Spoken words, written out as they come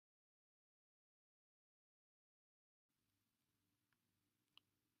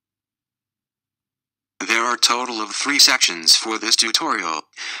There are a total of 3 sections for this tutorial.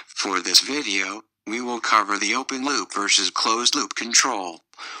 For this video, we will cover the open loop versus closed loop control.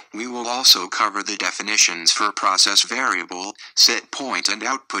 We will also cover the definitions for process variable, set point and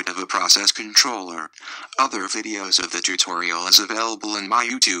output of a process controller. Other videos of the tutorial is available in my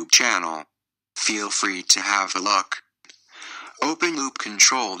YouTube channel. Feel free to have a look. Open loop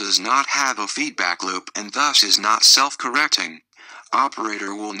control does not have a feedback loop and thus is not self-correcting.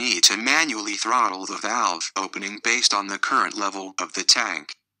 Operator will need to manually throttle the valve opening based on the current level of the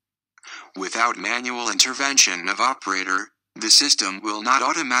tank. Without manual intervention of operator, the system will not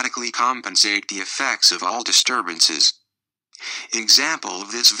automatically compensate the effects of all disturbances. Example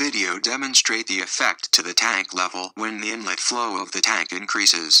of this video demonstrate the effect to the tank level when the inlet flow of the tank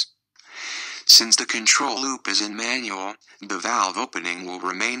increases. Since the control loop is in manual, the valve opening will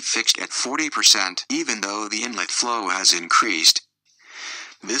remain fixed at 40% even though the inlet flow has increased.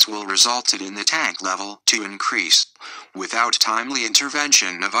 This will result in the tank level to increase. Without timely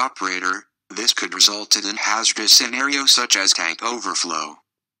intervention of operator, this could result in hazardous scenarios such as tank overflow.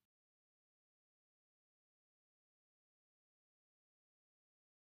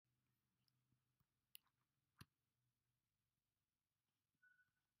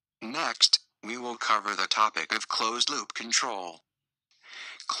 Next, we will cover the topic of closed-loop control.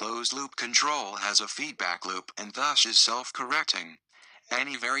 Closed-loop control has a feedback loop and thus is self-correcting.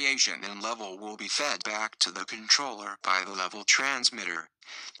 Any variation in level will be fed back to the controller by the level transmitter.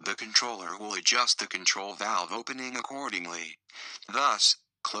 The controller will adjust the control valve opening accordingly. Thus,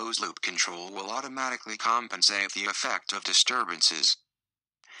 closed-loop control will automatically compensate the effect of disturbances.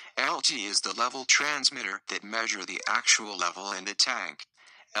 LT is the level transmitter that measures the actual level in the tank.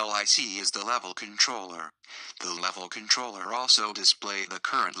 LIC is the level controller. The level controller also displays the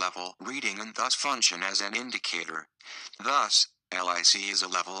current level reading and thus function as an indicator. Thus, LIC is a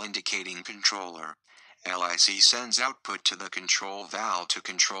level indicating controller. LIC sends output to the control valve to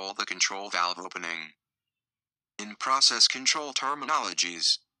control the control valve opening. In process control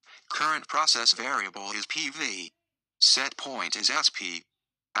terminologies, current process variable is PV. Set point is SP.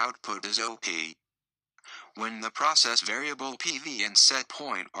 Output is OP. When the process variable PV and set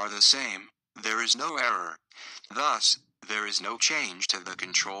point are the same, there is no error. Thus, there is no change to the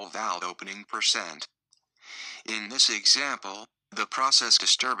control valve opening %. In this example, the process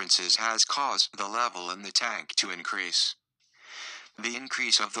disturbances has caused the level in the tank to increase. The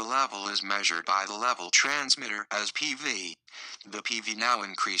increase of the level is measured by the level transmitter as PV. The PV now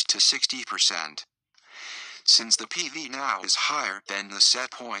increased to 60%. Since the PV now is higher than the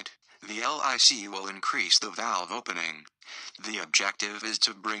set point, the LIC will increase the valve opening. The objective is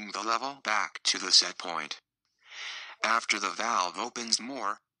to bring the level back to the set point. After the valve opens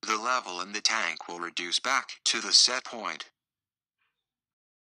more, the level in the tank will reduce back to the set point.